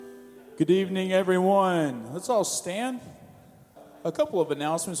Good evening, everyone. Let's all stand. A couple of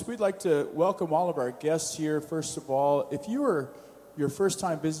announcements. We'd like to welcome all of our guests here. First of all, if you are your first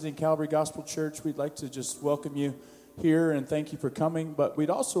time visiting Calvary Gospel Church, we'd like to just welcome you here and thank you for coming. But we'd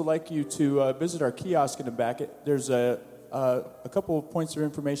also like you to visit our kiosk in the back. There's a couple of points of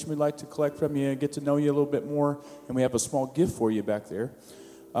information we'd like to collect from you and get to know you a little bit more. And we have a small gift for you back there.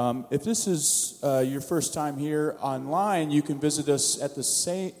 If this is your first time here online, you can visit us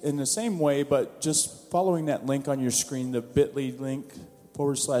in the same way, but just following that link on your screen, the bit.ly link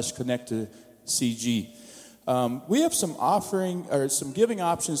 /connect to CG. We have some giving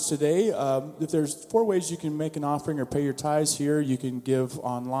options today. If there's 4 ways you can make an offering or pay your tithes here, you can give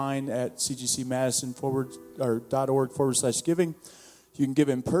online at cgcmadison.org/giving. You can give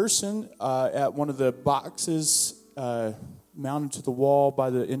in person at one of the boxes mounted to the wall by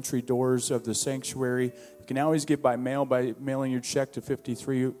the entry doors of the sanctuary. You can always give by mail by mailing your check to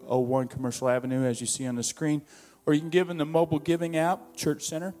 5301 Commercial Avenue, as you see on the screen. Or you can give in the mobile giving app, Church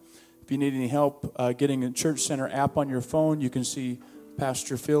Center. If you need any help getting a Church Center app on your phone, you can see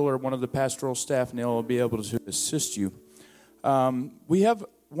Pastor Phil or one of the pastoral staff, and they'll be able to assist you. We have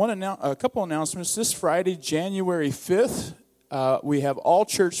a couple announcements. This Friday, January 5th, we have all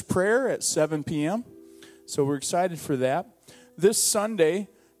church prayer at 7 p.m., so we're excited for that. This Sunday,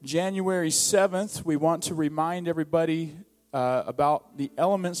 January 7th, we want to remind everybody about the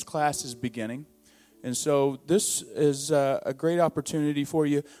Elements classes beginning. And so this is a great opportunity for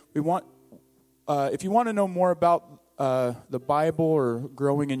you. If you want to know more about the Bible or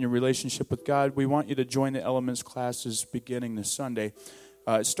growing in your relationship with God, we want you to join the Elements classes beginning this Sunday.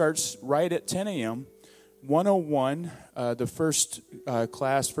 It starts right at 10 a.m. 101, the first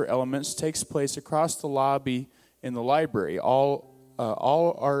class for Elements, takes place across the lobby in the library. All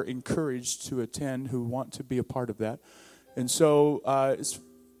are encouraged to attend who want to be a part of that. And so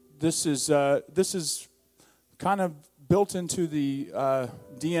this is kind of built into the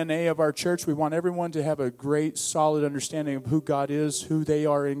DNA of our church. We want everyone to have a great, solid understanding of who God is, who they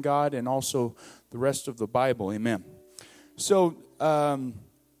are in God, and also the rest of the Bible. Amen. So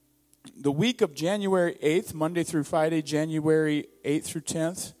the week of January 8th, Monday through Friday, January 8th through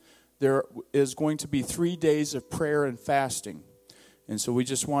 10th, there is going to be 3 days of prayer and fasting. And so we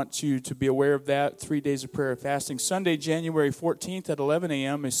just want you to be aware of that, 3 days of prayer and fasting. Sunday, January 14th at 11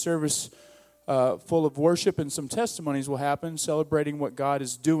 a.m., a service full of worship and some testimonies will happen, celebrating what God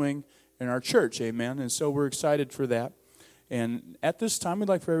is doing in our church. Amen. And so we're excited for that. And at this time, we'd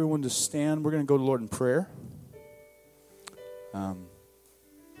like for everyone to stand. We're going to go to the Lord in prayer.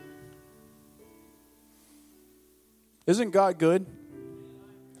 Isn't God good?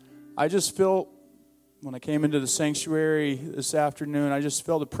 I just feel, when I came into the sanctuary this afternoon, I just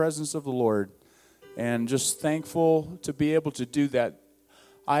felt the presence of the Lord, and just thankful to be able to do that.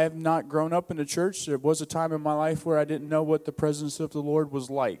 I have not grown up in a church. There was a time in my life where I didn't know what the presence of the Lord was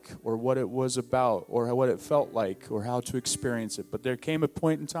like, or what it was about, or what it felt like, or how to experience it. But there came a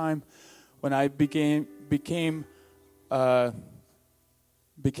point in time when I became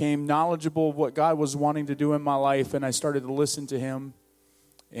knowledgeable of what God was wanting to do in my life, and I started to listen to Him,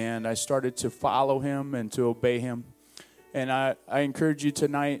 and I started to follow Him and to obey Him. And I encourage you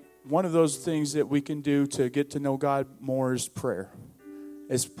tonight, one of those things that we can do to get to know God more is prayer.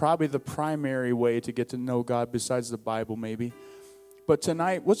 It's probably the primary way to get to know God besides the Bible maybe. But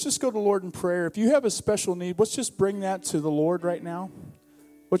tonight, let's just go to the Lord in prayer. If you have a special need, let's just bring that to the Lord right now.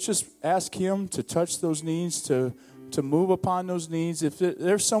 Let's just ask Him to touch those needs, to move upon those needs. If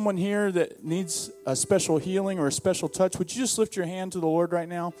there's someone here that needs a special healing or a special touch, would you just lift your hand to the Lord right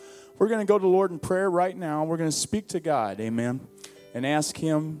now? We're going to go to the Lord in prayer right now. We're going to speak to God, amen, and ask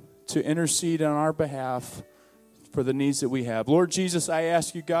Him to intercede on our behalf for the needs that we have. Lord Jesus, I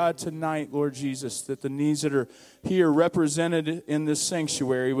ask you, God, tonight, Lord Jesus, that the needs that are here represented in this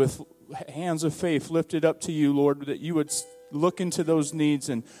sanctuary with hands of faith lifted up to you, Lord, that you would look into those needs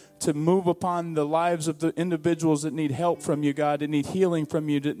and to move upon the lives of the individuals that need help from you, God, that need healing from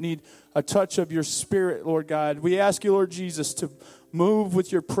you, that need a touch of your Spirit, Lord God. We ask you, Lord Jesus, to move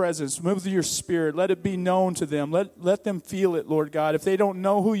with your presence, move with your Spirit. Let it be known to them. Let them feel it, Lord God. If they don't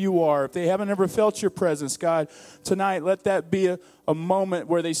know who you are, if they haven't ever felt your presence, God, tonight let that be a moment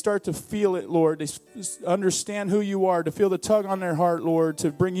where they start to feel it, Lord. They understand who you are, to feel the tug on their heart, Lord,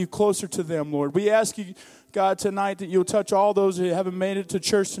 to bring you closer to them, Lord. We ask you, God, tonight that you'll touch all those who haven't made it to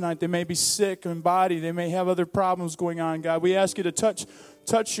church tonight. They may be sick in body. They may have other problems going on, God. We ask you to touch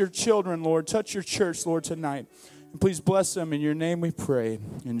your children, Lord. Touch your church, Lord, tonight. And please bless them. In your name we pray.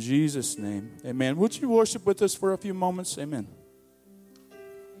 In Jesus' name, amen. Would you worship with us for a few moments? Amen.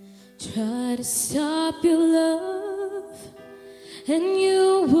 Try to stop your love, and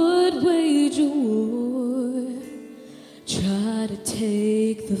you would would wage a war, try to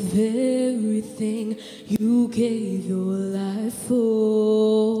take the very thing you gave your life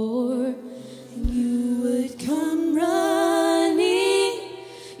for. And you would come running,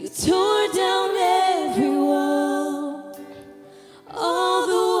 you tore down every wall, all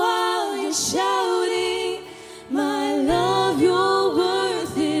the while you're shouting, my love, you're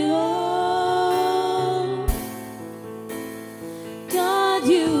worth it all. God,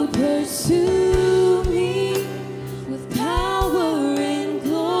 you pursue me with power and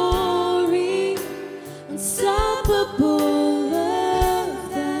glory, unstoppable love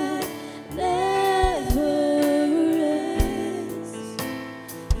that never ends.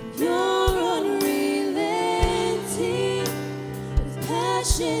 You're unrelenting with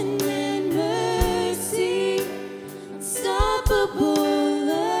passion and mercy, unstoppable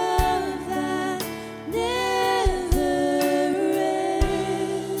love that never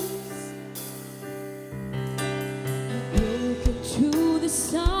ends. Broke into the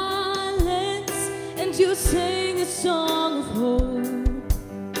silence and you sang a song of hope,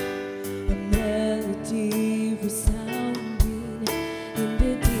 a melody resounding in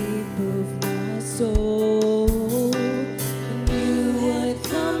the deep of my soul. And you would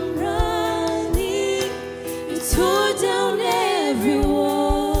come running, you tore down every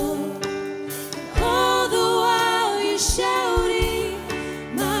wall, all the while you're shouting,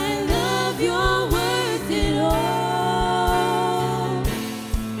 my love, you're worth it all.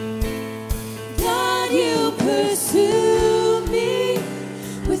 God, you pursue me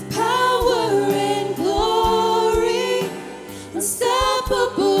with power and glory,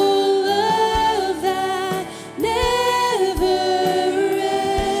 unstoppable love that never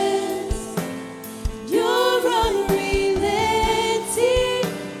ends. You're unrelenting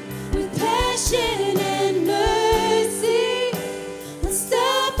with passion and mercy,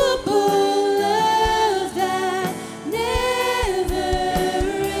 unstoppable love that never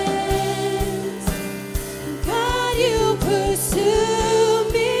ends. God, you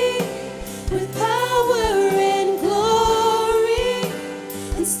pursue me with power and glory,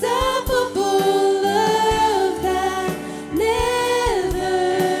 unstoppable love that never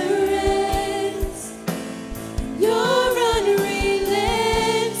ends. You're unrelenting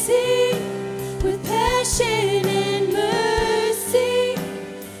with passion and mercy,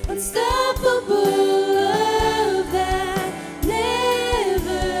 unstoppable love that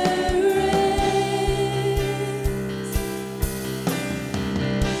never ends.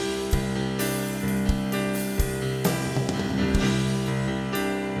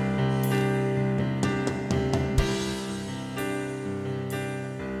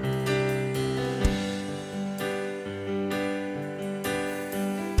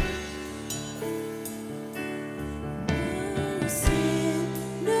 No sin,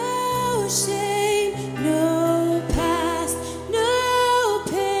 no shame, no past, no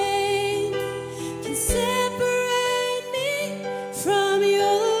pain can separate me from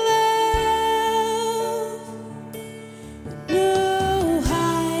your love. No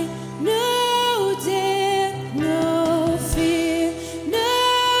height, no depth, no fear, no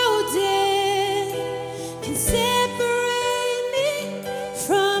death can separate me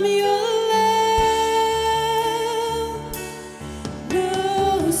from your love.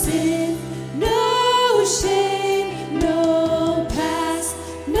 No sin, no shame, no past,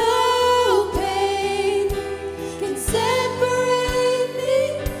 no pain can separate me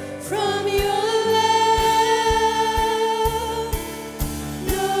from your love.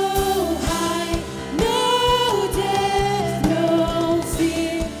 No height, no depth, no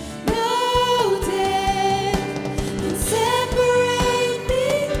fear, no death can separate me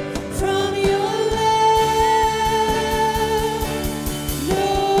from your love.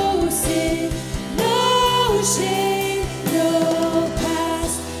 No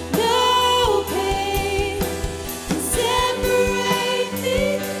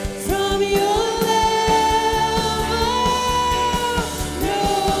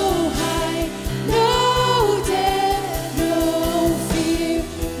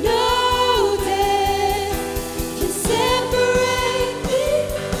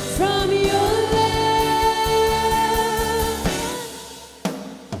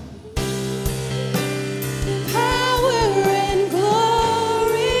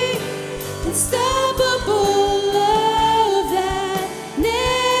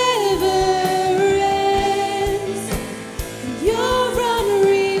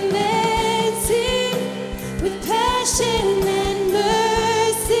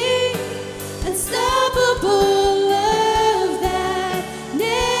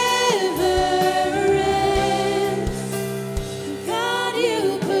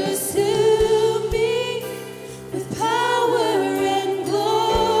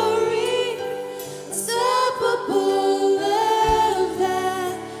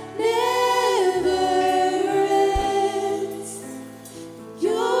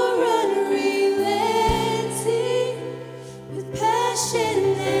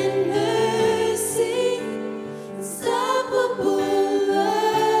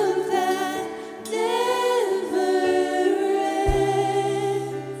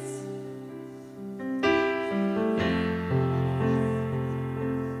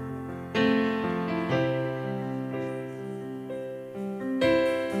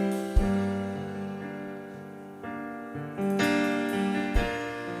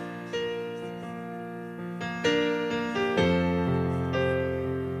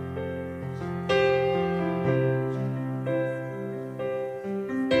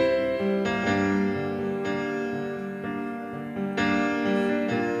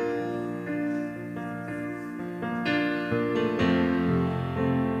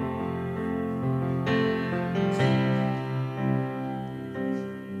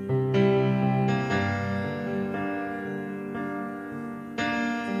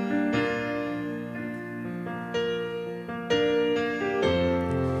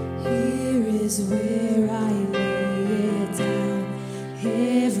is where I lay it down.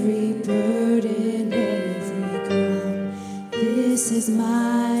 Every burden, every crown. This is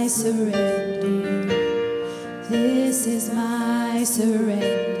my surrender. This is my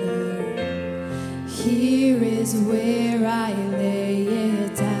surrender. Here is where I lay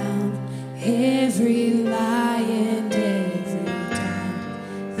it down. Every lie and every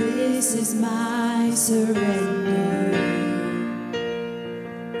doubt. This is my surrender.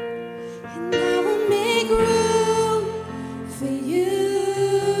 And I will make room for you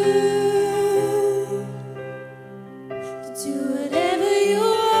to do whatever you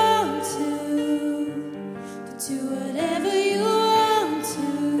want to do whatever you want to.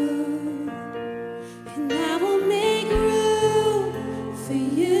 And I will make room for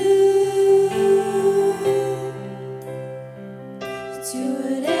you to do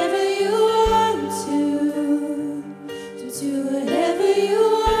whatever you want to do whatever you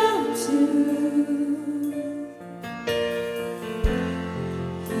want to.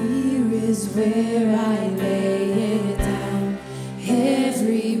 Here is where I lay it down.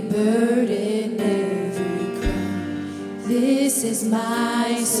 Every burden, every crown. This is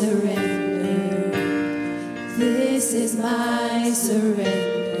my surrender. This is my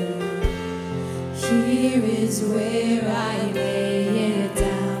surrender. Here is where I lay it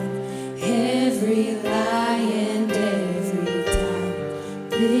down. Every lie and every doubt.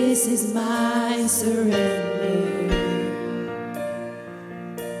 This is my surrender.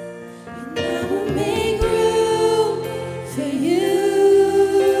 And I will make room for you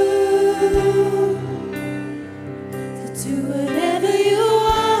to do whatever you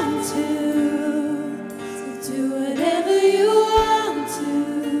want to do whatever you want to.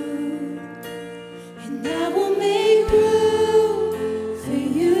 And I will make room for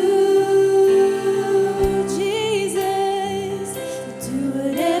you, Jesus, to do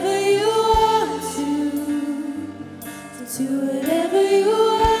whatever you want to do whatever you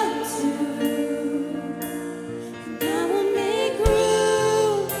want to. And I will make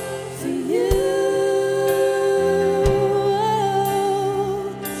room for you,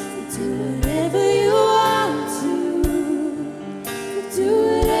 to do whatever you want to do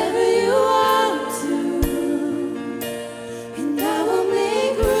whatever you want to. And I will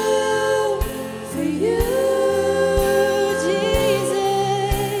make room for you,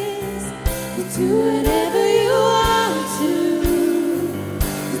 Jesus, to do whatever you want to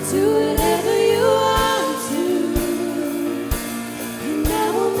do whatever you want to. And I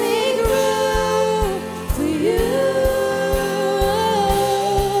will make room for you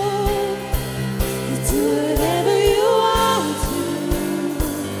to do whatever you want to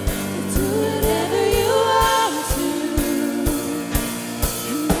do whatever you want to.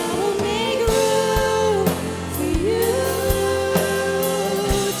 And I will make room for you,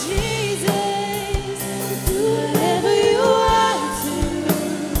 Jesus, to do whatever you want to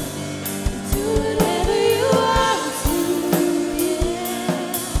do whatever you want to.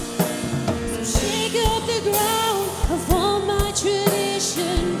 Yeah. So shake up the ground of all my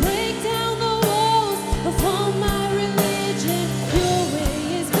tradition, break down the walls of all my religion. Your way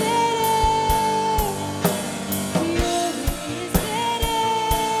is better. Your way is better.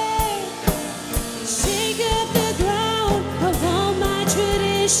 Shake up the ground of all my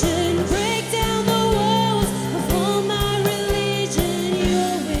tradition, break down the walls of all my religion.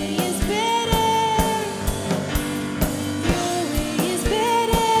 Your way is better. Your way is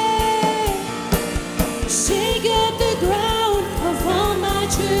better. Shake up the ground of all my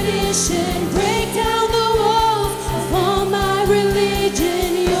tradition, break down the walls of all my religion.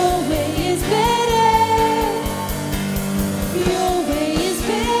 Your way is better. Your way is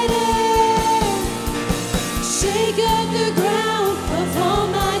better. Shake up the ground of all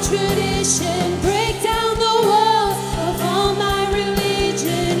my tradition, break down the walls of all my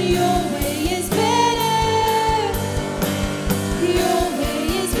religion. Your way is better. Your way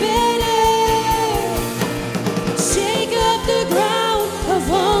is better. Shake up the ground of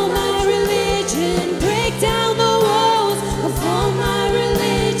all my religion, break down the walls of all my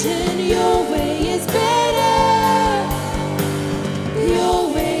religion. Your way is better. Your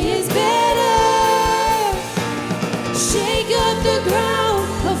way is better. Shake up the ground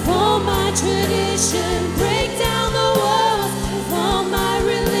of all my tradition, break down the walls of all my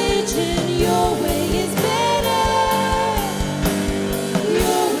religion. Your way is better.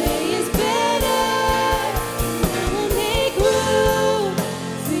 Your way is better. I will make room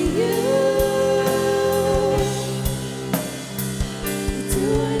for you to do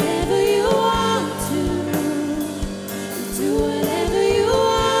whatever you want to do whatever you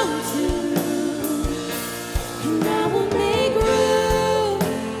want to. And I will make room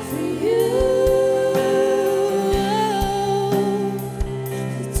for you.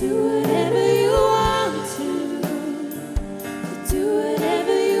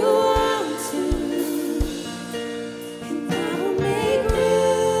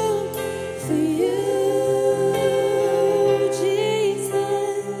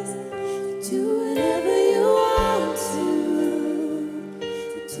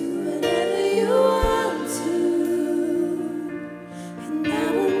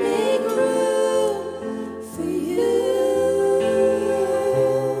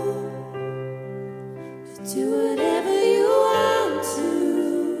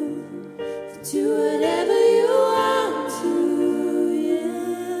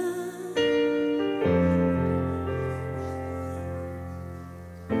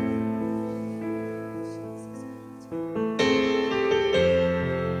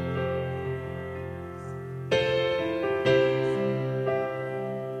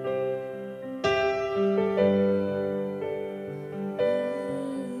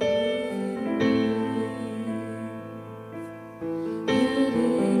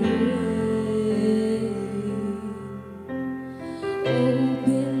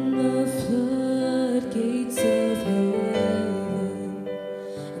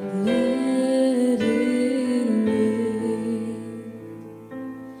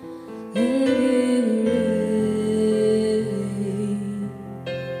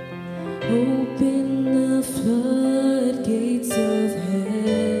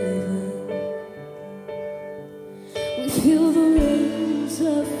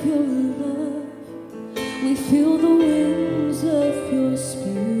 of your love. We feel the winds of your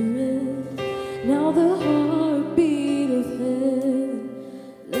spirit. Now the heartbeat of heaven,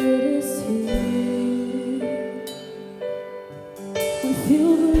 let us hear. We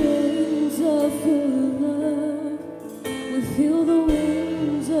feel the winds of your love. We feel the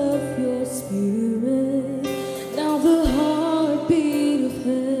winds of your spirit. Now the heartbeat of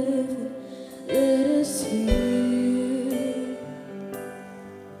heaven, let us hear.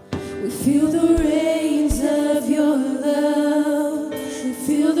 We feel the rains of your love. We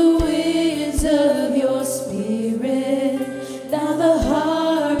feel the winds of your spirit. Now the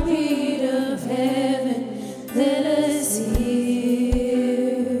heartbeat of heaven, let us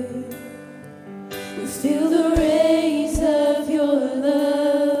hear. We feel the rains of your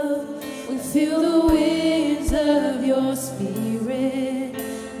love. We feel the winds of your spirit.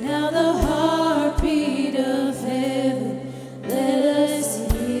 Now the heartbeat of heaven, let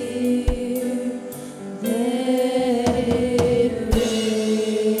us hear. Let it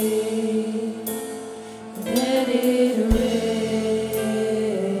rain. Let it rain.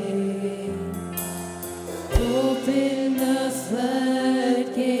 Open the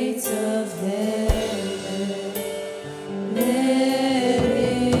floodgates of heaven. Let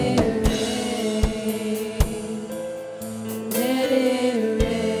it rain. Let it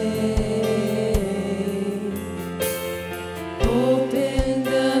rain. Open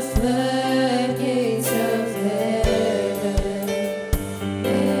the floodgates of heaven.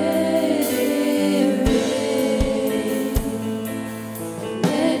 Let it rain.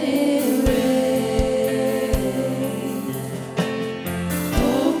 Let it rain.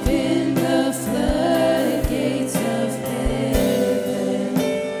 Open the floodgates of heaven.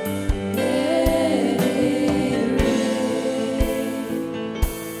 Let it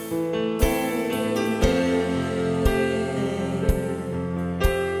open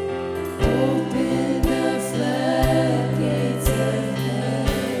the floodgates of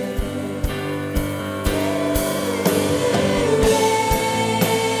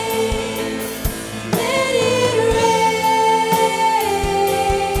let it rain.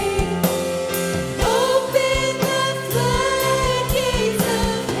 Open the floodgates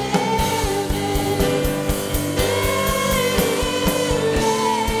of heaven.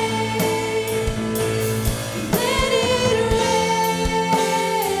 Let it rain.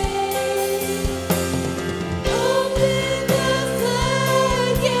 Open the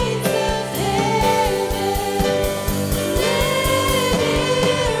floodgates of heaven.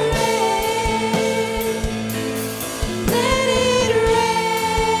 Let it rain.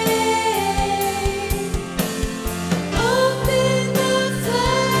 Open the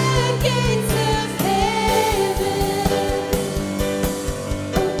floodgates of heaven.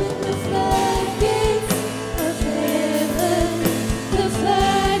 Open the floodgates of heaven. The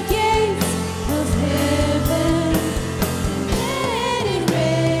floodgates of heaven. Let it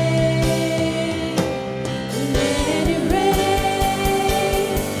rain. Let it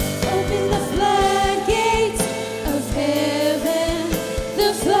rain. Open the floodgates of heaven.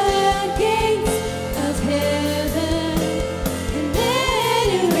 The floodgates of heaven. Let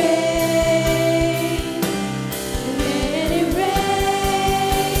it rain. Let it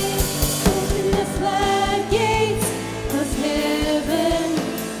rain. Open the floodgates of heaven.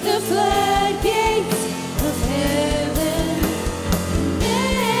 The floodgates of heaven.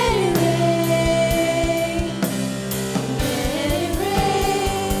 Let it rain. Let it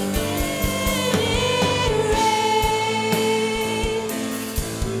rain.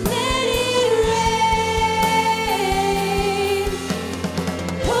 Let it rain.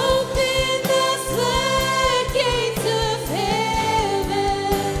 Open the floodgates of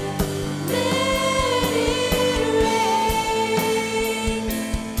heaven. Let it rain.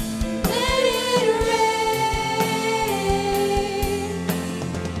 Let it rain.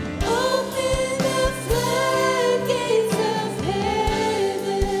 Open the floodgates of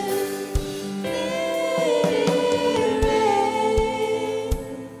heaven. Let it rain.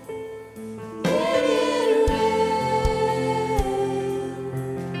 Let it rain.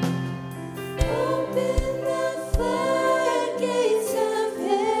 Open the floodgates of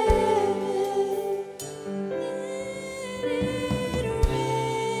heaven.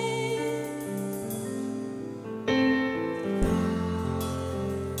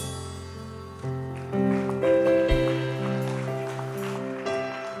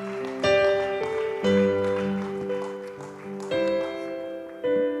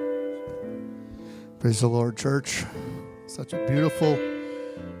 Praise the Lord, church. Such a beautiful,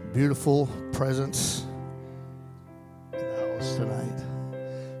 beautiful presence in the house tonight.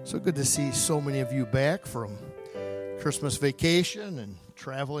 So good to see so many of you back from Christmas vacation and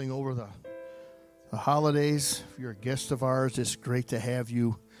traveling over the holidays. If you're a guest of ours, it's great to have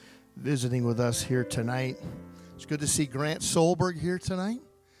you visiting with us here tonight. It's good to see Grant Solberg here tonight.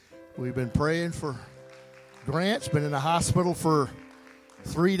 We've been praying for Grant's been in the hospital for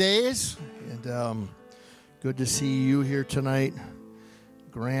 3 days, and good to see you here tonight,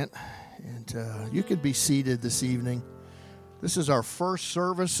 Grant. And you can be seated this evening. This is our first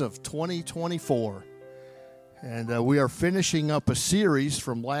service of 2024, and we are finishing up a series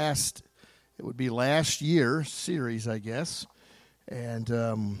from last year's series, I guess, and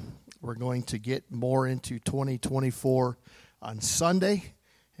we're going to get more into 2024 on Sunday.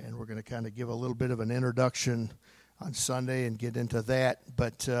 And we're going to kind of give a little bit of an introduction on Sunday and get into that.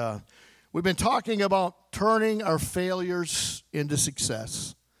 But we've been talking about turning our failures into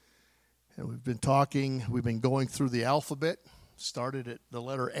success. And we've been going through the alphabet, started at the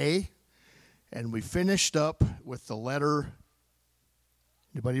letter A, and we finished up with the letter.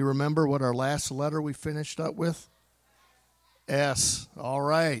 Anybody remember what our last letter we finished up with? S. All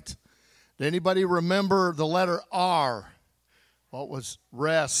right. Did anybody remember the letter R? What was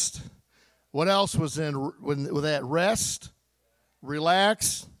rest? What else was with that? Rest,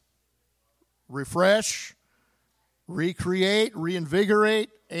 relax, refresh, recreate, reinvigorate,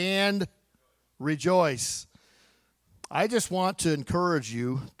 and rejoice. I just want to encourage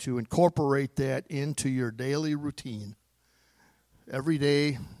you to incorporate that into your daily routine. Every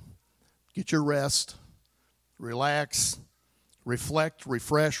day, get your rest, relax, reflect,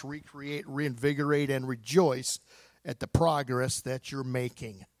 refresh, recreate, reinvigorate, and rejoice at the progress that you're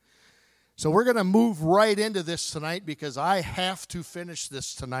making. So we're going to move right into this tonight because I have to finish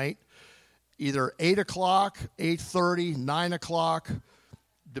this tonight. Either 8 o'clock, 8:30, 9 o'clock.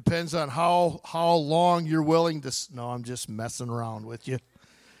 Depends on how long you're willing to... No, I'm just messing around with you.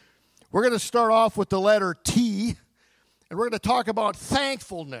 We're going to start off with the letter T, and we're going to talk about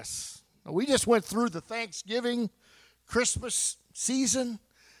thankfulness. Now, we just went through the Thanksgiving, Christmas season.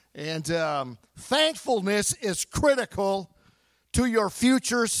 And thankfulness is critical to your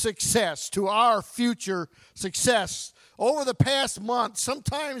future success, to our future success. Over the past month,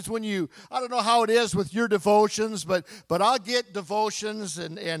 sometimes when I don't know how it is with your devotions, but I'll get devotions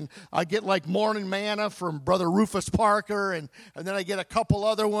and I get like Morning Manna from Brother Rufus Parker, and then I get a couple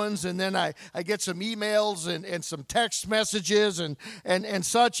other ones, and then I get some emails and some text messages and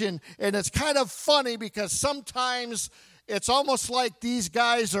such, and it's kind of funny because sometimes it's almost like these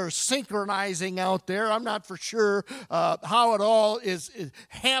guys are synchronizing out there. I'm not for sure how it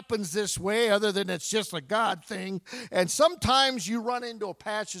happens this way, other than it's just a God thing. And sometimes you run into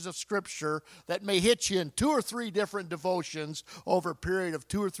patches of Scripture that may hit you in 2 or 3 different devotions over a period of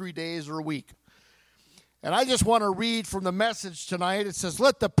 2 or 3 days or a week. And I just want to read from the Message tonight. It says,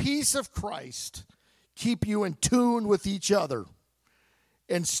 "Let the peace of Christ keep you in tune with each other,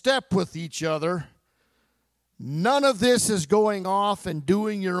 in step with each other. None of this is going off and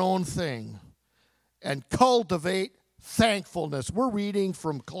doing your own thing. And cultivate thankfulness." We're reading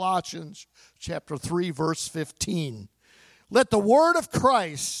from Colossians chapter 3, verse 15. "Let the word of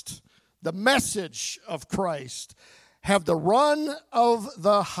Christ, the message of Christ, have the run of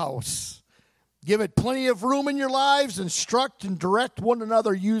the house. Give it plenty of room in your lives. Instruct and direct one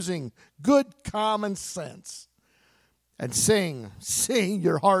another using good common sense. And sing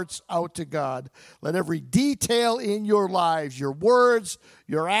your hearts out to God. Let every detail in your lives, your words,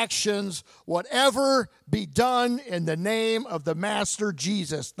 your actions, whatever be done in the name of the Master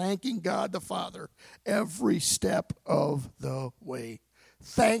Jesus, thanking God the Father every step of the way."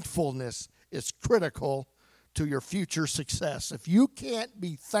 Thankfulness is critical to your future success. If you can't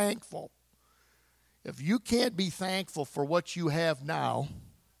be thankful for what you have now,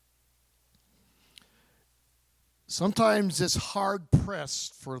 sometimes it's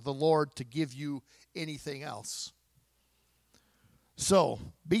hard-pressed for the Lord to give you anything else. So,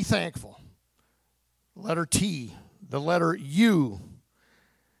 be thankful. Letter T, the letter U.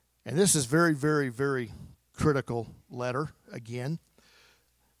 And this is very, very, very critical letter again.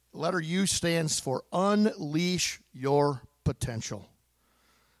 Letter U stands for unleash your potential.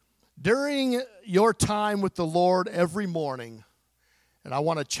 During your time with the Lord every morning, and I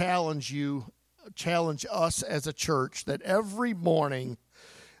want to challenge us as a church that every morning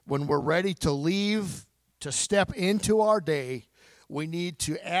when we're ready to leave, to step into our day, we need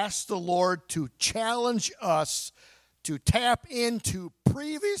to ask the Lord to challenge us to tap into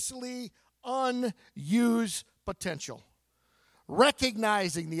previously unused potential,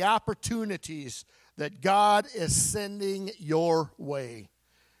 recognizing the opportunities that God is sending your way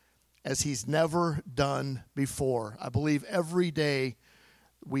as He's never done before. I believe every day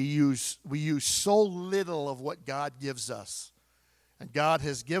we use so little of what God gives us. And God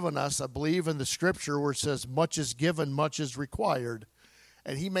has given us, I believe in the scripture where it says, much is given, much is required.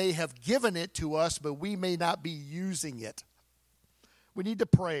 And he may have given it to us, but we may not be using it. We need to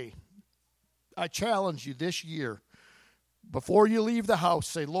pray. I challenge you this year, before you leave the house,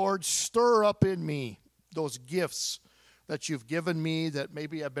 say, Lord, stir up in me those gifts that you've given me that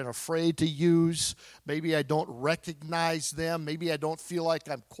maybe I've been afraid to use. Maybe I don't recognize them. Maybe I don't feel like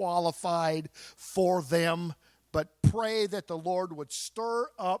I'm qualified for them. But pray that the Lord would stir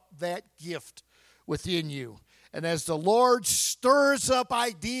up that gift within you. And as the Lord stirs up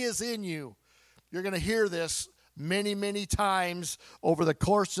ideas in you, you're going to hear this many, many times over the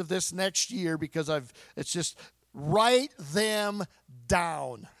course of this next year, because it's just write them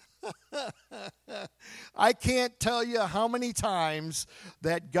down. I can't tell you how many times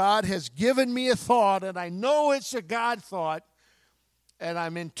that God has given me a thought, and I know it's a God thought, and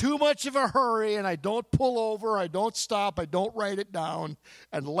I'm in too much of a hurry, and I don't pull over, I don't stop, I don't write it down,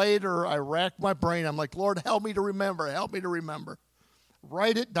 and later I rack my brain. I'm like, Lord, help me to remember, help me to remember.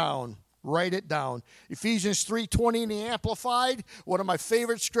 Write it down. Write it down. Ephesians 3:20 in the Amplified, one of my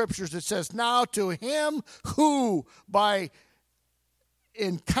favorite scriptures, it says, now to him who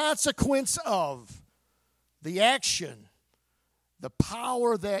in consequence of the action, the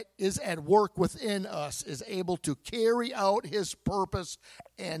power that is at work within us is able to carry out his purpose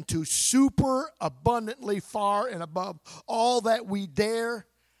and to super abundantly far and above all that we dare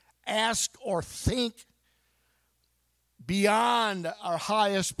ask or think, beyond our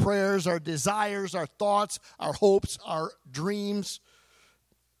highest prayers, our desires, our thoughts, our hopes, our dreams.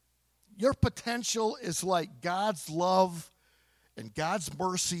 Your potential is like God's love and God's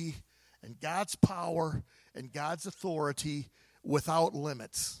mercy and God's power and God's authority without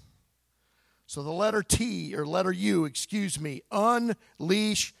limits. So the letter T, or letter U,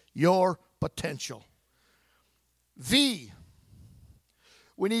 unleash your potential. V,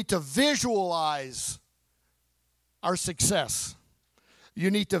 we need to visualize our success.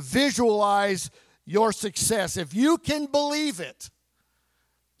 You need to visualize your success. If you can believe it,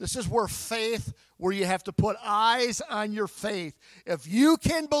 this is where you have to put eyes on your faith. If you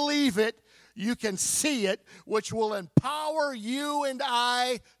can believe it, you can see it, which will empower you and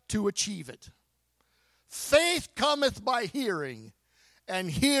I to achieve it. Faith cometh by hearing,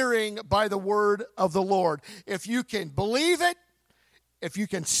 and hearing by the word of the Lord. If you can believe it, if you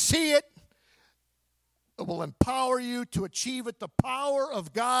can see it, it will empower you to achieve it. The power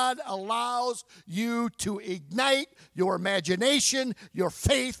of God allows you to ignite your imagination, your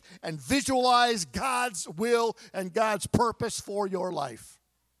faith, and visualize God's will and God's purpose for your life.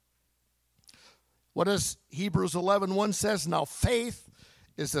 What does Hebrews 11:1 says? Now faith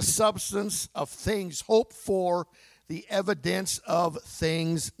is the substance of things hoped for, the evidence of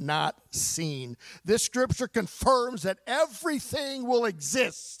things not seen. This scripture confirms that everything will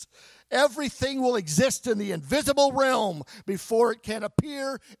exist. Everything will exist in the invisible realm before it can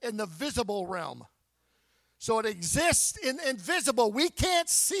appear in the visible realm. So it exists in invisible. We can't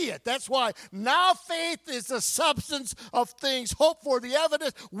see it. That's why now faith is the substance of things hoped for, the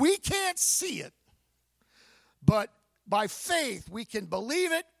evidence. We can't see it. But by faith, we can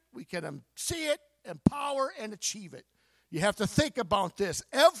believe it, we can see it, empower, and achieve it. You have to think about this.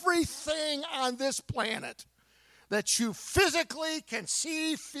 Everything on this planet that you physically can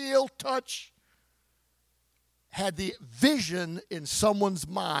see, feel, touch, had the vision in someone's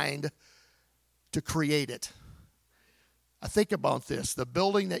mind to create it. I think about this. The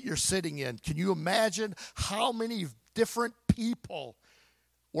building that you're sitting in, can you imagine how many different people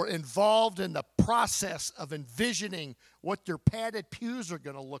were involved in the process of envisioning what your padded pews are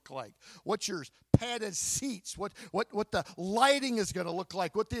going to look like, what your padded seats, what the lighting is going to look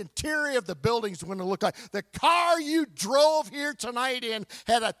like, what the interior of the building is going to look like. The car you drove here tonight in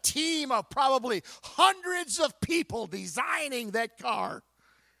had a team of probably hundreds of people designing that car,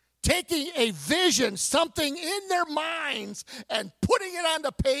 taking a vision, something in their minds, and putting it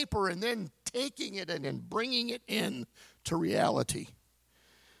onto paper, and then taking it and then bringing it in to reality.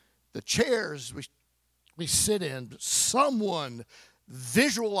 The chairs we sit in, someone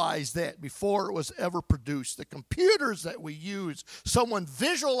visualized that before it was ever produced. The computers that we use, someone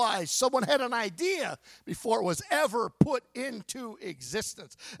visualized, someone had an idea before it was ever put into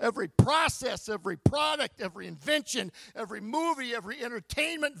existence. Every process, every product, every invention, every movie, every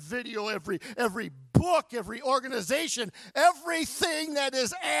entertainment video, every book, every organization, everything that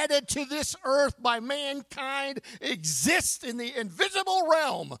is added to this earth by mankind exists in the invisible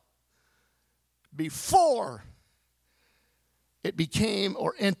realm before it became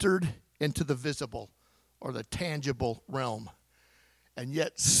or entered into the visible or the tangible realm. And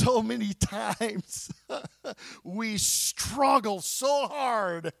yet so many times we struggle so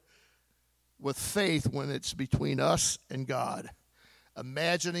hard with faith when it's between us and God.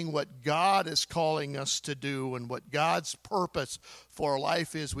 Imagining what God is calling us to do and what God's purpose for our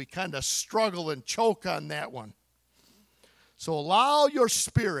life is, we kind of struggle and choke on that one. So allow your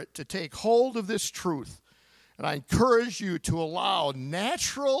spirit to take hold of this truth. And I encourage you to allow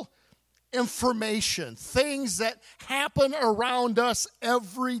natural information, things that happen around us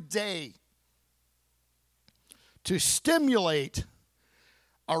every day, to stimulate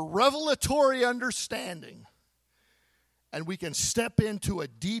a revelatory understanding, and we can step into a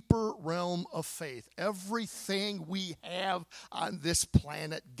deeper realm of faith. Everything we have on this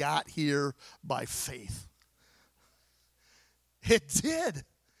planet got here by faith. It did.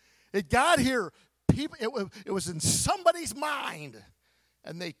 It got here. People, it was in somebody's mind.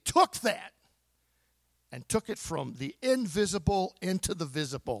 And they took that and took it from the invisible into the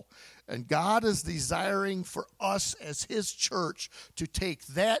visible. And God is desiring for us as His church to take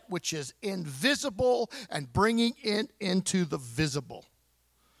that which is invisible and bringing it into the visible.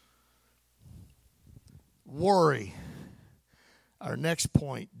 Worry. Our next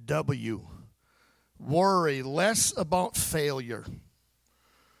point, W. Worry less about failure.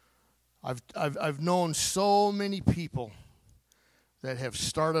 I've known so many people that have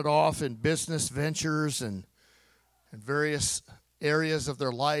started off in business ventures and various areas of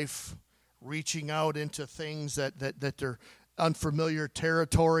their life, reaching out into things that they're unfamiliar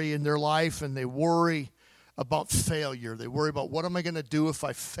territory in their life, and they worry about failure. They worry about, what am I going to do if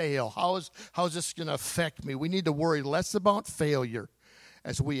I fail? How is this going to affect me? We need to worry less about failure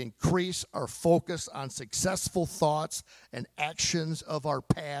as we increase our focus on successful thoughts and actions of our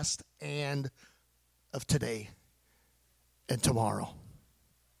past and of today and tomorrow.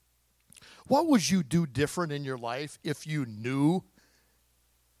 What would you do different in your life if you knew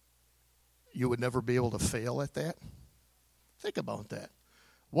you would never be able to fail at that? Think about that.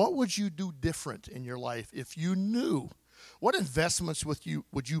 What would you do different in your life if you knew? What investments would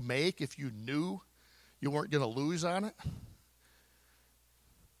you make if you knew you weren't going to lose on it?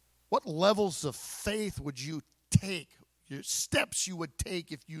 What levels of faith would you take, your steps you would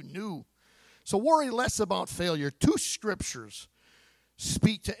take if you knew? So worry less about failure. 2 scriptures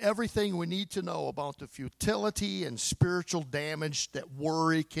speak to everything we need to know about the futility and spiritual damage that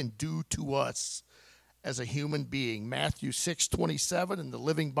worry can do to us as a human being. Matthew 6:27 in the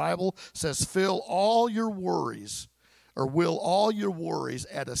Living Bible says, will all your worries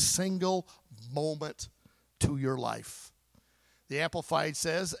add a single moment to your life? The Amplified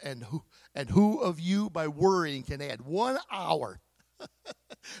says, and who of you by worrying can add 1 hour?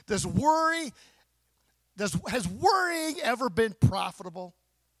 Has worrying ever been profitable?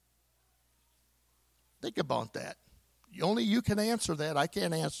 Think about that. Only you can answer that. I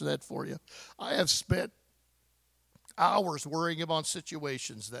can't answer that for you. I have spent hours worrying about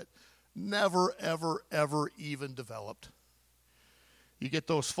situations that never, ever, ever even developed. You get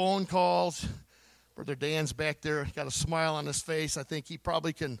those phone calls. Brother Dan's back there, got a smile on his face. I think he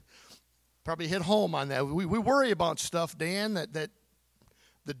probably can hit home on that. We worry about stuff, Dan, that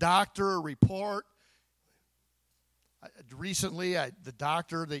the doctor report. Recently, the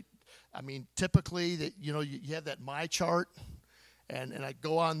doctor, typically, you have that My Chart, and I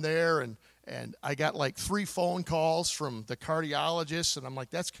go on there, and I got like 3 phone calls from the cardiologist, and I'm like,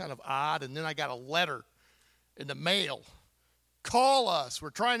 that's kind of odd. And then I got a letter in the mail. Call us. We're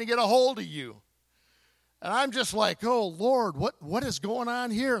trying to get a hold of you. And I'm just like, oh, Lord, what is going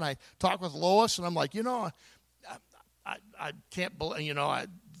on here? And I talk with Lois, and I'm like, I can't believe,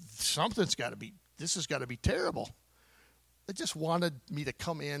 something's got to be, this has got to be terrible. They just wanted me to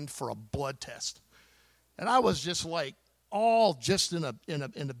come in for a blood test. And I was just like, all just in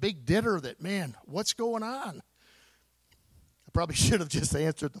a big dinner that, man, what's going on? I probably should have just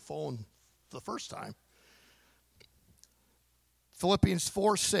answered the phone the first time. Philippians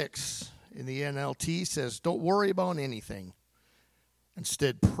 4:6 in the NLT says, don't worry about anything.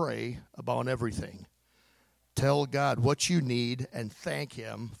 Instead, pray about everything. Tell God what you need and thank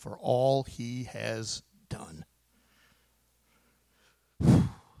Him for all He has done.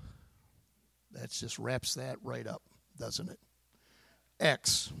 That just wraps that right up, doesn't it?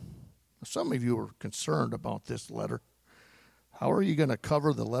 X. Some of you are concerned about this letter. How are you going to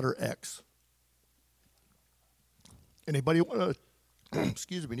cover the letter X? Anybody want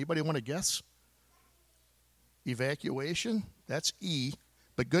to, anybody want to guess? Evacuation? That's E,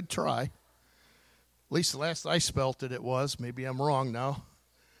 but good try. At least the last I spelt it was. Maybe I'm wrong now.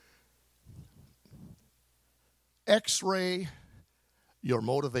 X-ray your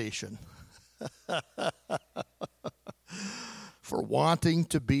motivation. for wanting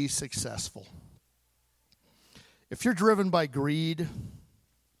to be successful. If you're driven by greed,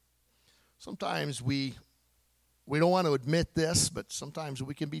 sometimes we don't want to admit this, but sometimes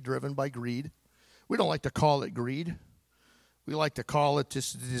we can be driven by greed. We don't like to call it greed. We like to call it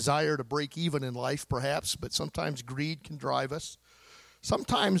just the desire to break even in life, perhaps, but sometimes greed can drive us.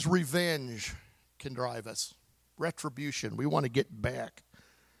 Sometimes revenge can drive us. Retribution. We want to get back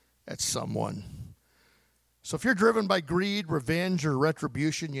at someone. So if you're driven by greed, revenge, or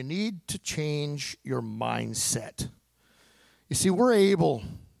retribution, you need to change your mindset. You see,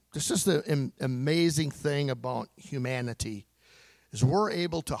 this is the amazing thing about humanity, is we're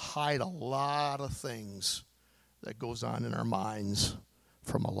able to hide a lot of things that goes on in our minds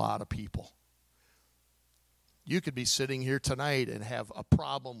from a lot of people. You could be sitting here tonight and have a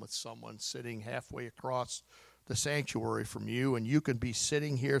problem with someone sitting halfway across the sanctuary from you, and you can be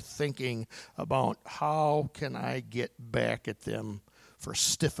sitting here thinking about how can I get back at them for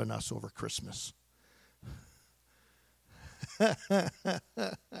stiffing us over Christmas.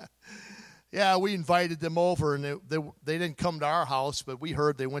 Yeah, we invited them over, and they didn't come to our house, but we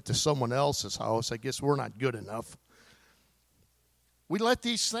heard they went to someone else's house. I guess we're not good enough. We let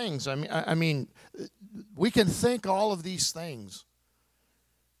these things, I mean, we can think all of these things,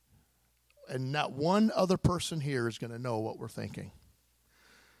 and not one other person here is going to know what we're thinking.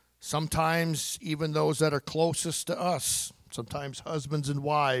 Sometimes even those that are closest to us, sometimes husbands and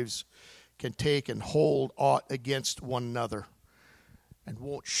wives, can take and hold aught against one another and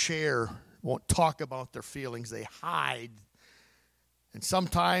won't talk about their feelings. They hide. And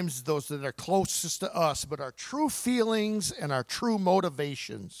sometimes those that are closest to us, but our true feelings and our true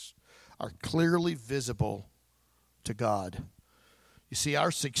motivations are clearly visible to God. You see,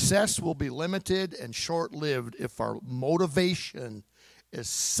 our success will be limited and short-lived if our motivation is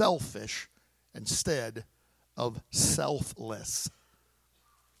selfish instead of selfless.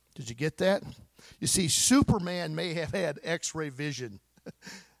 Did you get that? You see, Superman may have had X-ray vision,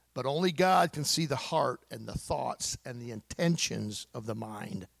 but only God can see the heart and the thoughts and the intentions of the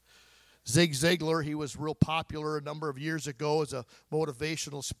mind. Zig Ziglar, he was real popular a number of years ago as a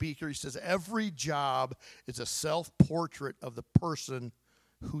motivational speaker. He says, every job is a self-portrait of the person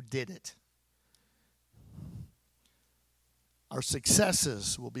who did it. Our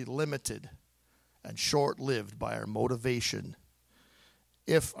successes will be limited and short-lived by our motivation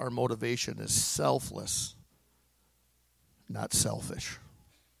if our motivation is selfless, not selfish.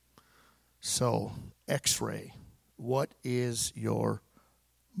 So, X-ray, what is your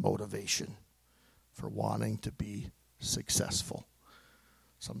motivation for wanting to be successful?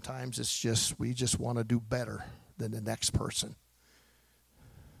 Sometimes it's just, we just want to do better than the next person.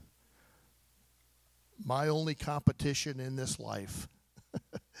 My only competition in this life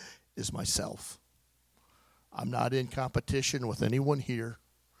is myself. I'm not in competition with anyone here.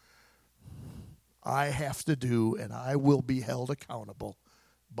 I have to do, and I will be held accountable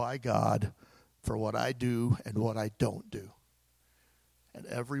by God for what I do and what I don't do. And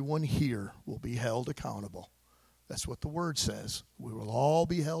everyone here will be held accountable. That's what the Word says. We will all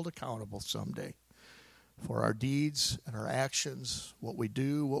be held accountable someday for our deeds and our actions, what we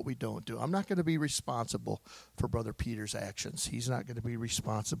do, what we don't do. I'm not going to be responsible for Brother Peter's actions. He's not going to be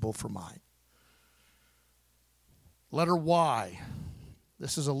responsible for mine. Letter Y.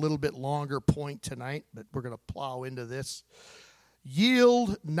 This is a little bit longer point tonight, but we're going to plow into this.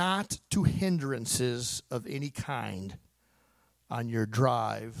 Yield not to hindrances of any kind on your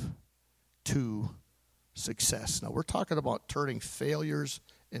drive to success. Now, we're talking about turning failures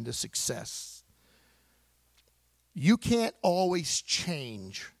into success. You can't always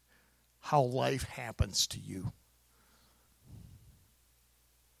change how life happens to you.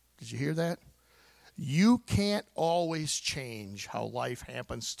 Did you hear that? You can't always change how life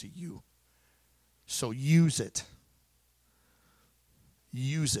happens to you. So use it.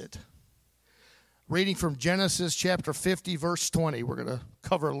 Use it. Reading from Genesis chapter 50, verse 20. We're going to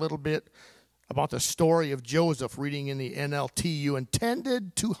cover a little bit about the story of Joseph, reading in the NLT. You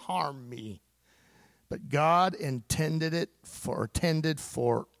intended to harm me, but God intended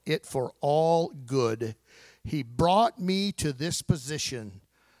for it for all good. He brought me to this position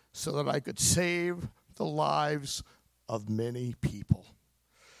so that I could save the lives of many people.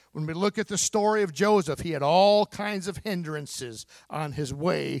 When we look at the story of Joseph, he had all kinds of hindrances on his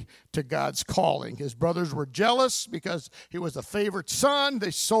way to God's calling. His brothers were jealous because he was a favorite son.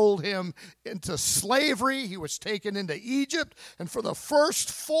 They sold him into slavery. He was taken into Egypt. And for the first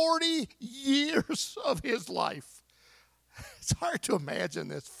 40 years of his life, it's hard to imagine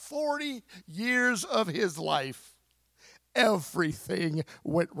this, 40 years of his life, everything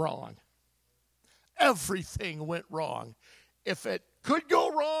went wrong. Everything went wrong If it could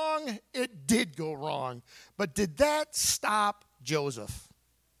go wrong, it did go wrong. But did that stop Joseph?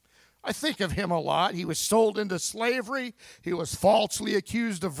 I think of him a lot. He was sold into slavery. He was falsely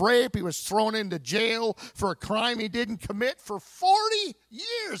accused of rape. He was thrown into jail for a crime he didn't commit for 40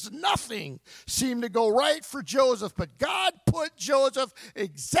 years. Nothing seemed to go right for Joseph, but God put Joseph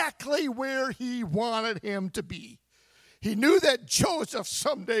exactly where he wanted him to be. He knew that Joseph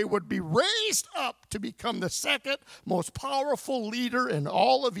someday would be raised up to become the second most powerful leader in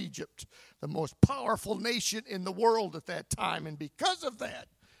all of Egypt, the most powerful nation in the world at that time. And because of that,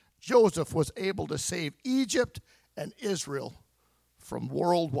 Joseph was able to save Egypt and Israel from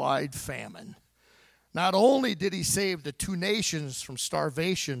worldwide famine. Not only did he save the two nations from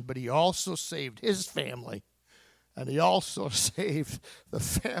starvation, but he also saved his family. And he also saved the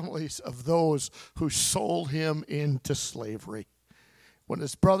families of those who sold him into slavery. When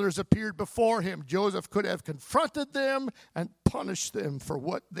his brothers appeared before him, Joseph could have confronted them and punished them for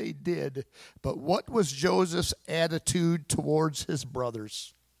what they did. But what was Joseph's attitude towards his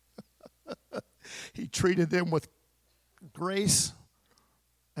brothers? He treated them with grace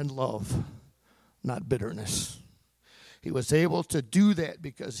and love, not bitterness. He was able to do that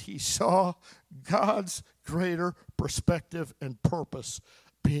because he saw God's greater perspective and purpose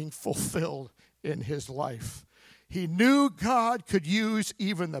being fulfilled in his life. He knew God could use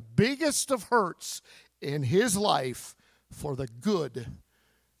even the biggest of hurts in his life for the good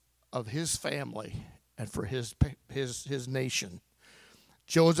of his family and for his nation.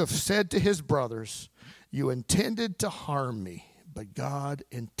 Joseph said to his brothers, "You intended to harm me, but God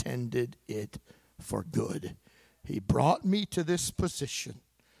intended it for good. He brought me to this position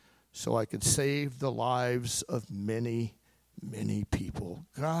so I could save the lives of many, many people."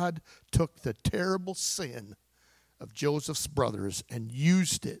 God took the terrible sin of Joseph's brothers and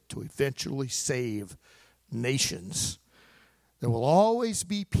used it to eventually save nations. There will always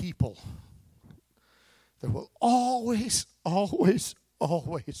be people. There will always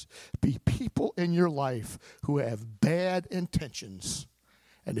be people in your life who have bad intentions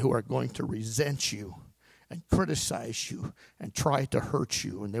and who are going to resent you and criticize you and try to hurt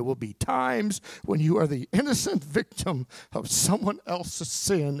you. And there will be times when you are the innocent victim of someone else's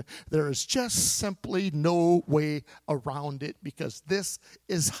sin. There is just simply no way around it because this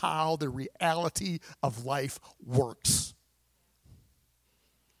is how the reality of life works.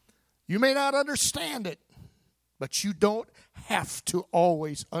 You may not understand it, but you don't have to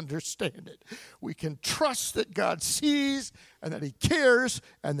always understand it. We can trust that God sees and that he cares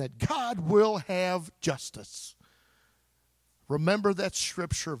and that God will have justice. Remember that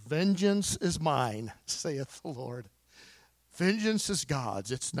scripture, "Vengeance is mine, saith the Lord." Vengeance is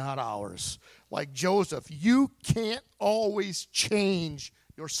God's, it's not ours. Like Joseph, you can't always change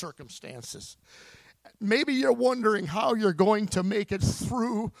your circumstances. Maybe you're wondering how you're going to make it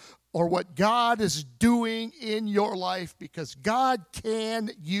through or what God is doing in your life, because God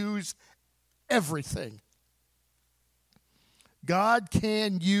can use everything. God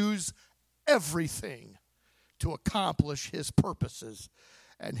can use everything to accomplish his purposes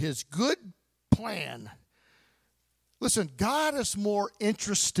and his good plan. Listen, God is more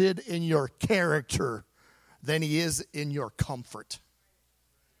interested in your character than he is in your comfort.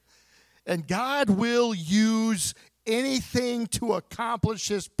 And God will use anything to accomplish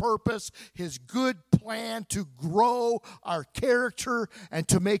his purpose, his good plan to grow our character and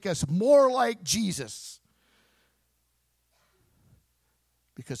to make us more like Jesus.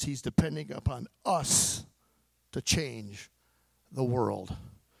 Because he's depending upon us to change the world.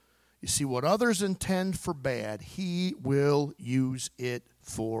 You see, what others intend for bad, he will use it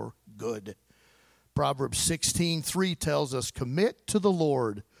for good. Proverbs 16:3 tells us, "Commit to the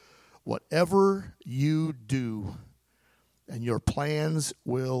Lord whatever you do, and your plans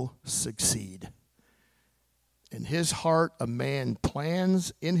will succeed." In his heart, a man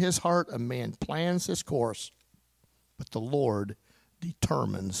plans his course, but the Lord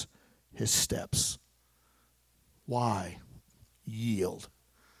determines his steps. Why? Yield.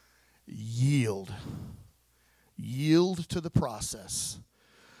 Yield. Yield to the process.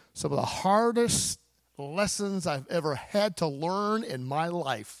 Some of the hardest lessons I've ever had to learn in my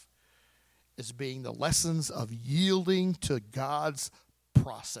life is being the lessons of yielding to God's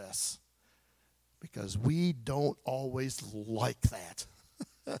process, because we don't always like that.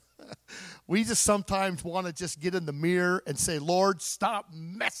 We just sometimes want to just get in the mirror and say, "Lord, stop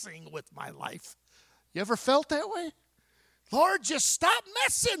messing with my life." You ever felt that way? Lord, just stop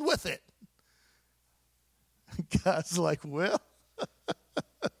messing with it. God's like, well,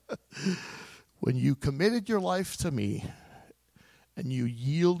 when you committed your life to me and you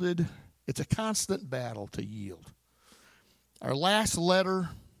yielded, it's a constant battle to yield. Our last letter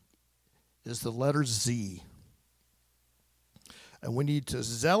is the letter Z. And we need to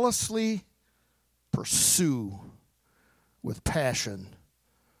zealously pursue with passion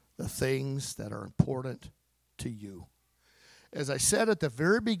the things that are important to you. As I said at the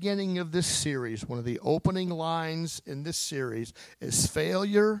very beginning of this series, one of the opening lines in this series is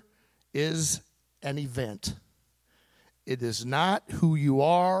failure is an event. It is not who you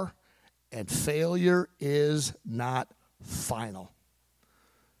are, and failure is not final.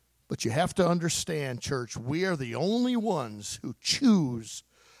 But you have to understand, church, we are the only ones who choose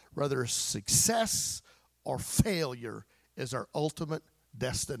whether success or failure is our ultimate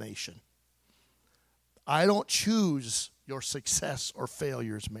destination. I don't choose your success or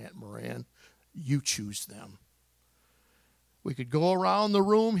failures, Matt Moran. You choose them. We could go around the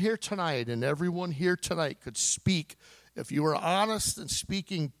room here tonight, and everyone here tonight could speak. If you were honest and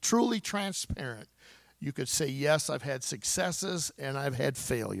speaking truly transparent, you could say, yes, I've had successes and I've had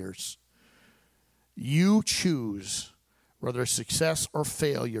failures. You choose whether success or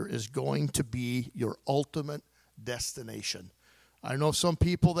failure is going to be your ultimate destination. I know some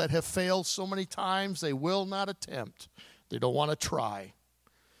people that have failed so many times they will not attempt. They don't want to try.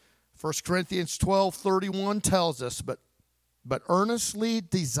 1 Corinthians 12:31 tells us, but earnestly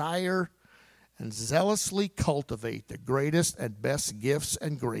desire and zealously cultivate the greatest and best gifts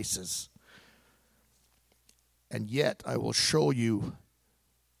and graces. And yet I will show you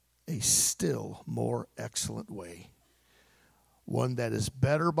a still more excellent way, one that is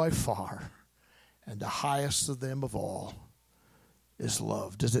better by far, and the highest of them of all is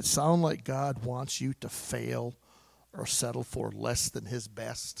love. Does it sound like God wants you to fail or settle for less than his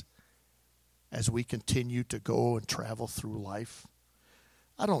best as we continue to go and travel through life?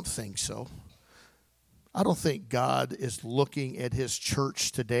 I don't think so. I don't think God is looking at his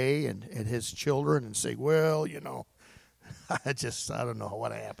church today and at his children and saying, well, you know, I don't know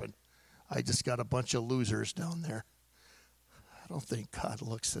what happened. I just got a bunch of losers down there. I don't think God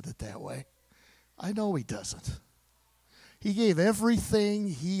looks at it that way. I know he doesn't. He gave everything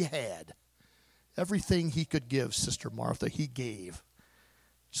he had, everything he could give, Sister Martha, he gave,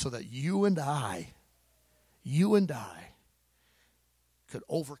 so that you and I could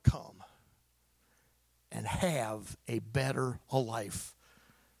overcome and have a better life.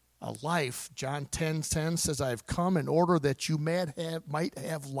 A life, John 10:10 says, I have come in order that you might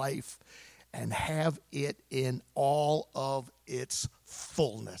have life and have it in all of its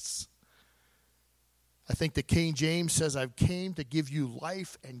fullness. I think the King James says, I've came to give you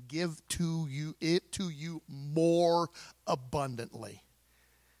life and give it to you more abundantly.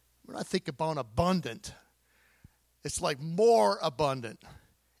 When I think about abundant, it's like more abundant.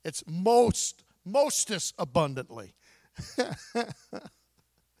 It's mostest abundantly.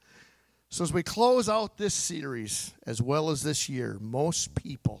 So as we close out this series, as well as this year, most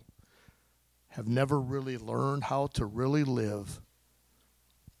people have never really learned how to really live.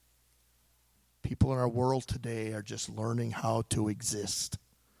 People in our world today are just learning how to exist.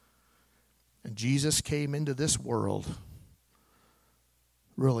 And Jesus came into this world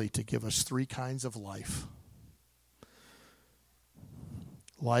really to give us three kinds of life.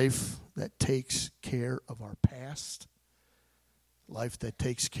 Life that takes care of our past, life that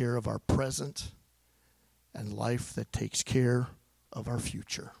takes care of our present, and life that takes care of our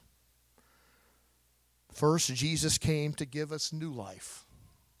future. First, Jesus came to give us new life.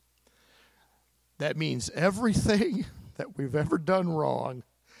 That means everything that we've ever done wrong,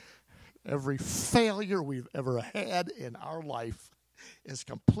 every failure we've ever had in our life is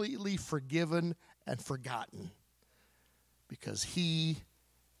completely forgiven and forgotten because he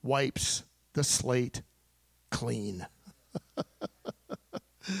wipes the slate clean.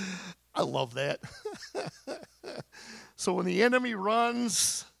 I love that. So when the enemy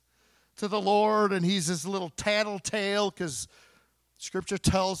runs to the Lord and he's this little tattletale, because Scripture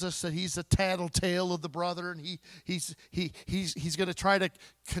tells us that he's a tattletale of the brother, and he's going to try to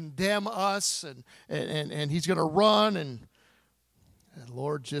condemn us, and he's going to run, and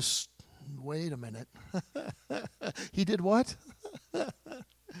Lord, just wait a minute. He did what?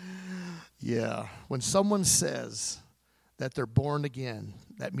 Yeah, when someone says that they're born again,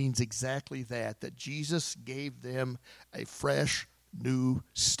 that means exactly that Jesus gave them a fresh, new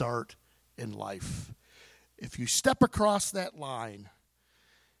start in life. If you step across that line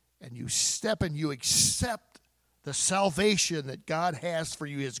and you step and you accept the salvation that God has for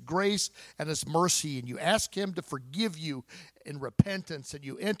you, his grace and his mercy, and you ask him to forgive you in repentance, and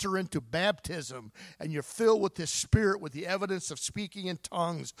you enter into baptism, and you're filled with his Spirit with the evidence of speaking in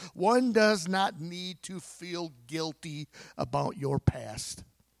tongues, one does not need to feel guilty about your past.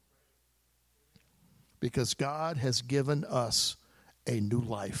 because God has given us a new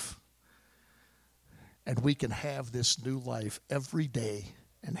life. And we can have this new life every day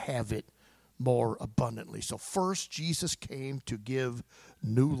and have it more abundantly. So first, Jesus came to give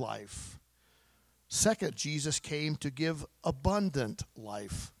new life. Second, Jesus came to give abundant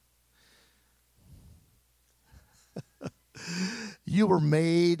life. We were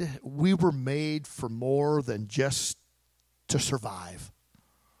made for more than just to survive.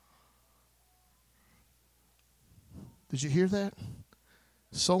 Did you hear that?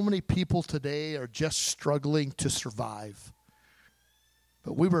 So many people today are just struggling to survive.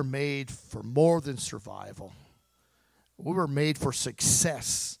 But we were made for more than survival. We were made for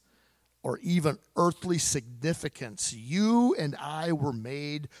success or even earthly significance. You and I were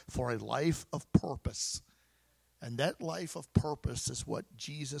made for a life of purpose. And that life of purpose is what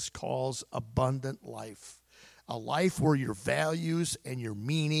Jesus calls abundant life. A life where your values and your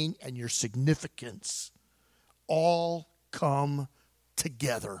meaning and your significance all come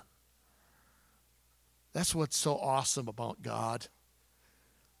together. That's what's so awesome about God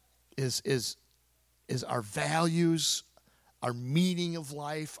is our values, our meaning of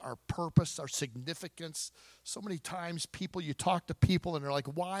life, our purpose, our significance. So many times you talk to people and they're like,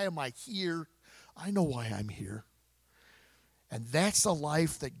 why am I here? I know why I'm here. And that's the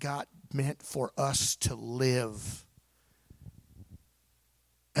life that God meant for us to live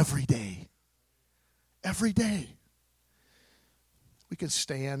every day. Every day. We can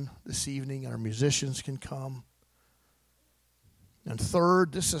stand this evening and our musicians can come. And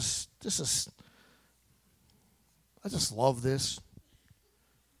third, this is I just love this.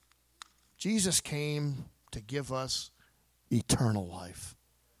 Jesus came to give us eternal life.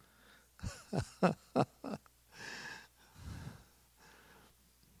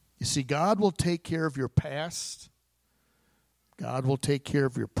 You see, God will take care of your past. God will take care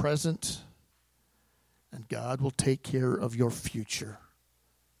of your present. And God will take care of your future.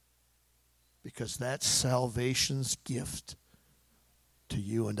 Because that's salvation's gift to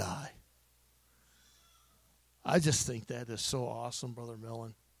you and I. I just think that is so awesome, Brother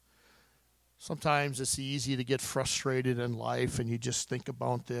Millen. Sometimes it's easy to get frustrated in life and you just think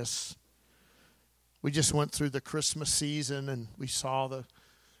about this. We just went through the Christmas season and we saw the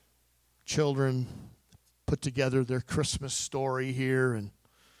children put together their Christmas story here, and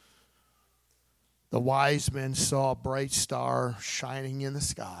the wise men saw a bright star shining in the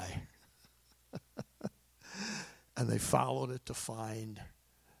sky. And they followed it to find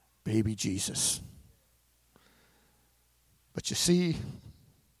baby Jesus. But you see,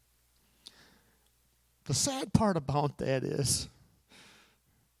 the sad part about that is,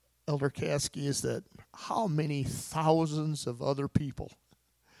 Elder Caskey, is that how many thousands of other people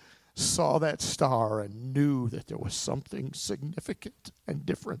saw that star and knew that there was something significant and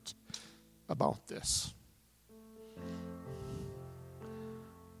different about this.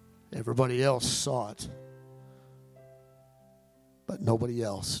 Everybody else saw it, but nobody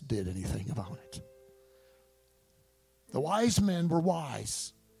else did anything about it. The wise men were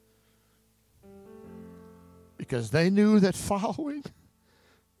wise because they knew that following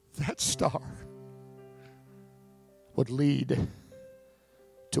that star would lead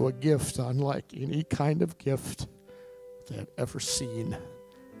to a gift unlike any kind of gift they had ever seen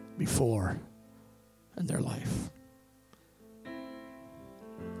before in their life.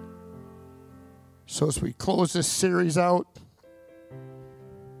 So as we close this series out,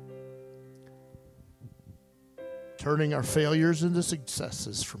 turning our failures into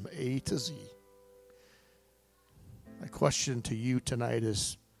successes from A to Z, my question to you tonight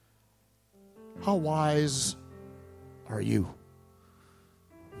is, how wise are you?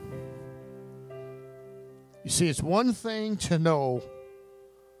 You see, it's one thing to know,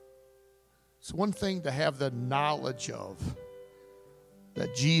 it's one thing to have the knowledge of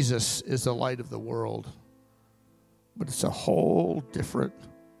that Jesus is the light of the world, but it's a whole different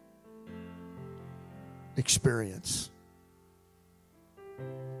experience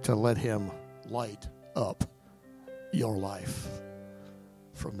to let him light up your life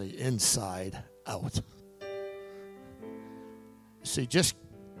from the inside out. See, just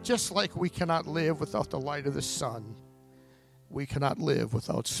like we cannot live without the light of the sun, we cannot live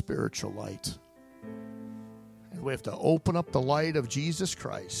without spiritual light. And we have to open up the light of Jesus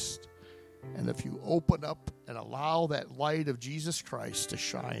Christ. And if you open up and allow that light of Jesus Christ to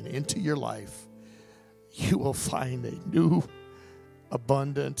shine into your life, you will find a new,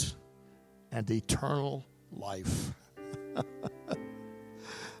 abundant, and eternal life.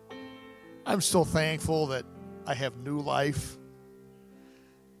 I'm so thankful that I have new life.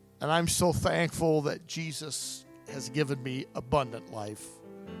 And I'm so thankful that Jesus has given me abundant life.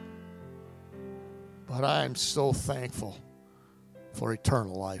 But I am so thankful for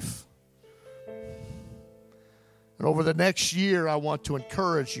eternal life. And over the next year, I want to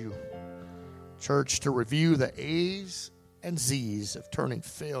encourage you, church, to review the A's and Z's of turning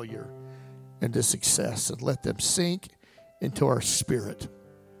failure into success and let them sink into our spirit.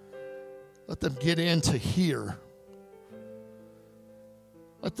 Let them get into here.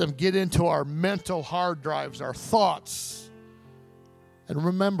 Let them get into our mental hard drives, our thoughts. And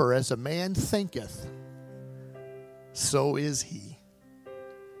remember, as a man thinketh, so is he.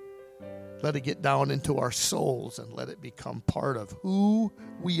 Let it get down into our souls and let it become part of who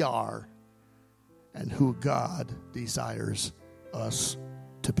we are and who God desires us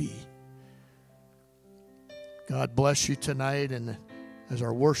to be. God bless you tonight. And as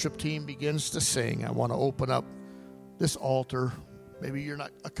our worship team begins to sing, I want to open up this altar. Maybe you're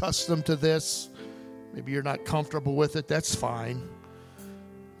not accustomed to this. Maybe you're not comfortable with it. That's fine.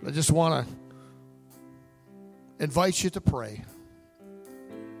 I just want to invite you to pray.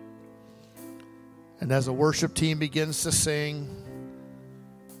 And as the worship team begins to sing,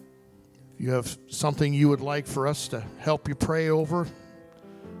 if you have something you would like for us to help you pray over,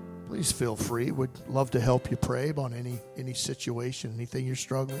 please feel free. We'd love to help you pray about any situation, anything you're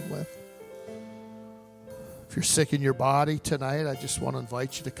struggling with. If you're sick in your body tonight, I just want to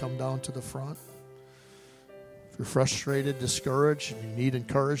invite you to come down to the front. If you're frustrated, discouraged, and you need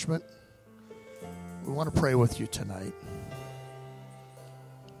encouragement, we want to pray with you tonight.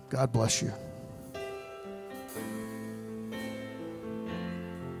 God bless you.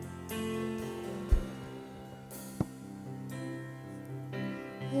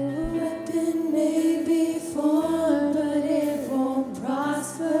 Weapon may be formed, but it won't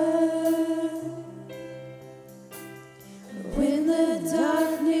prosper. When the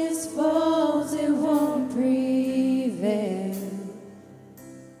darkness falls, it won't prevail.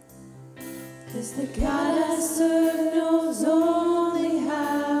 'Cause the God I serve knows only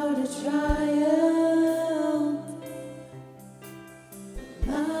how to triumph.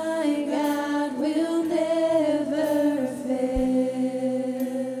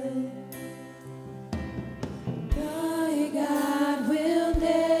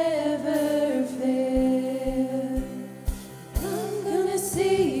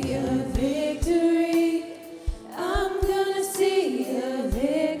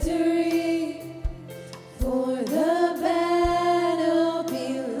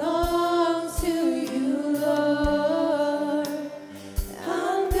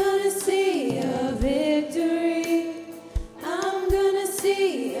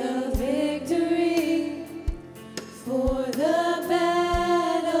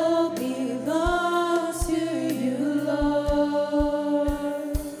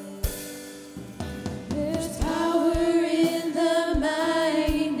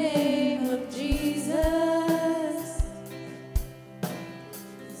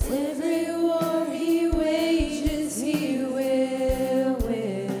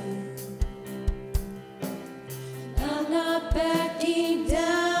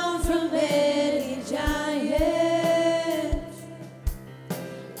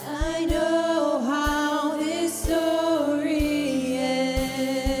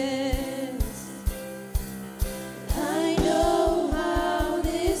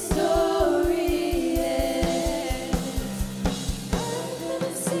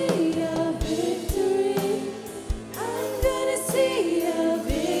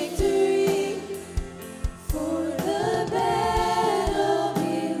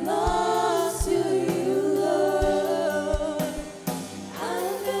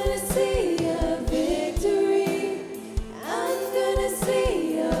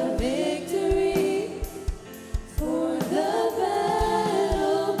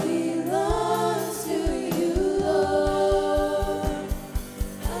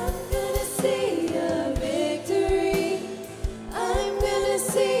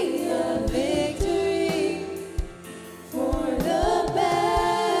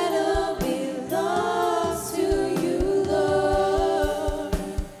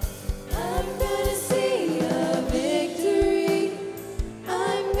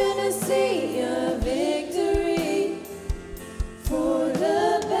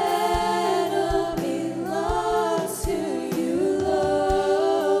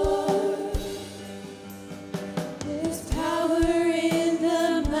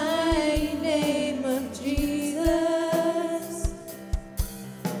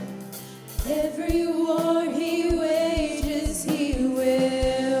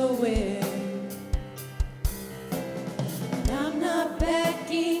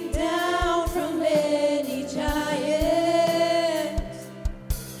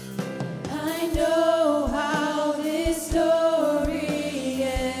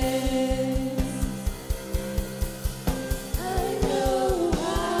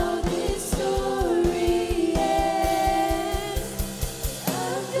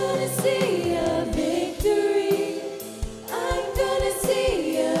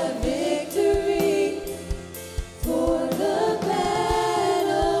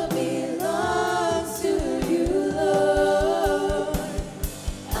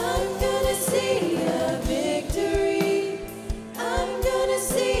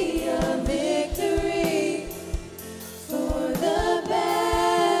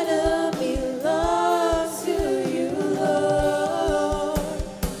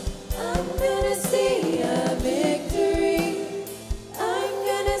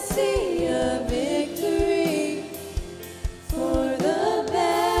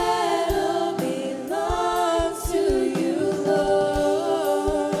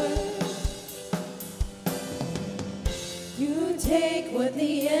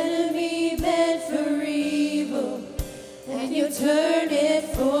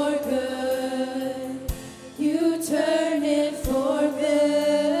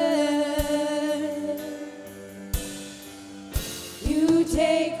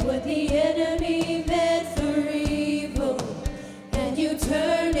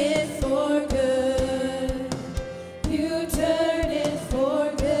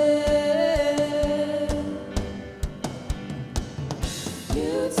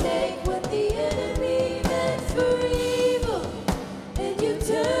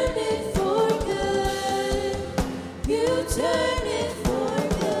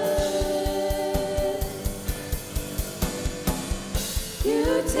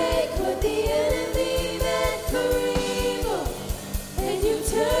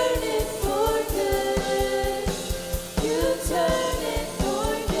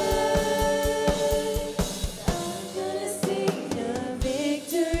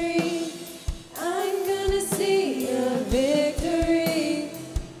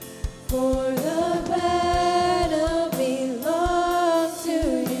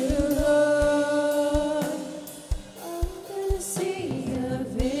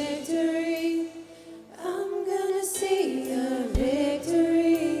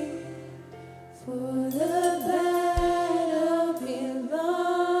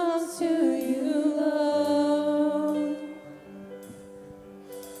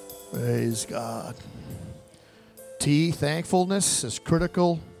 T, thankfulness is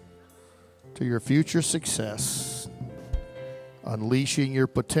critical to your future success. Unleashing your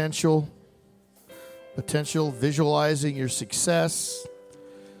potential, visualizing your success.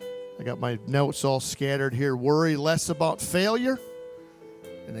 I got my notes all scattered here. Worry less about failure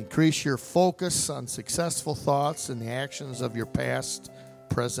and increase your focus on successful thoughts and the actions of your past,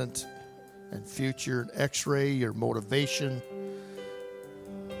 present, and future. X-ray your motivation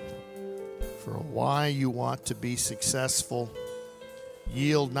for why you want to be successful.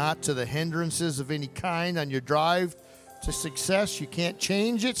 Yield not to the hindrances of any kind on your drive to success. You can't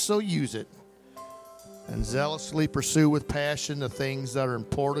change it, so use it. And zealously pursue with passion the things that are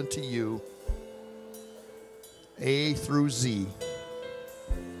important to you. A through Z.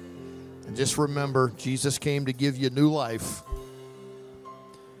 And just remember, Jesus came to give you new life.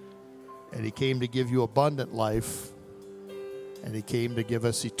 And he came to give you abundant life. And he came to give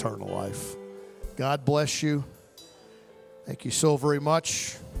us eternal life. God bless you. Thank you so very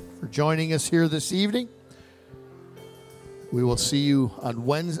much for joining us here this evening. We will see you on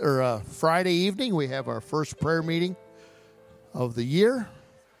Wednesday or Friday evening. We have our first prayer meeting of the year,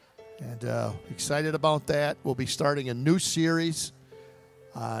 and excited about that. We'll be starting a new series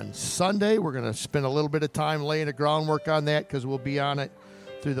on Sunday. We're going to spend a little bit of time laying the groundwork on that because we'll be on it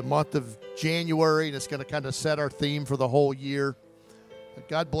through the month of January, and it's going to kind of set our theme for the whole year. But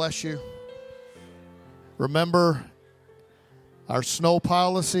God bless you. Remember our snow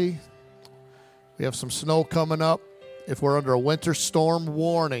policy. We have some snow coming up. If we're under a winter storm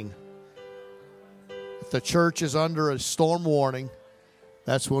warning, if the church is under a storm warning,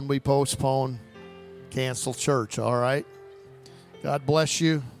 that's when we postpone, cancel church, all right? God bless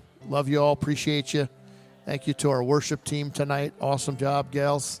you. Love you all. Appreciate you. Thank you to our worship team tonight. Awesome job,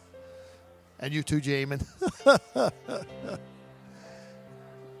 gals. And you too, Jamin.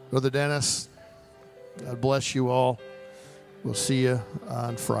 Brother Dennis, God bless you all. We'll see you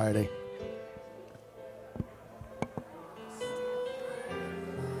on Friday.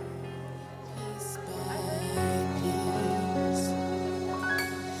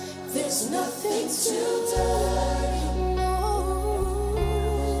 There's nothing too dark.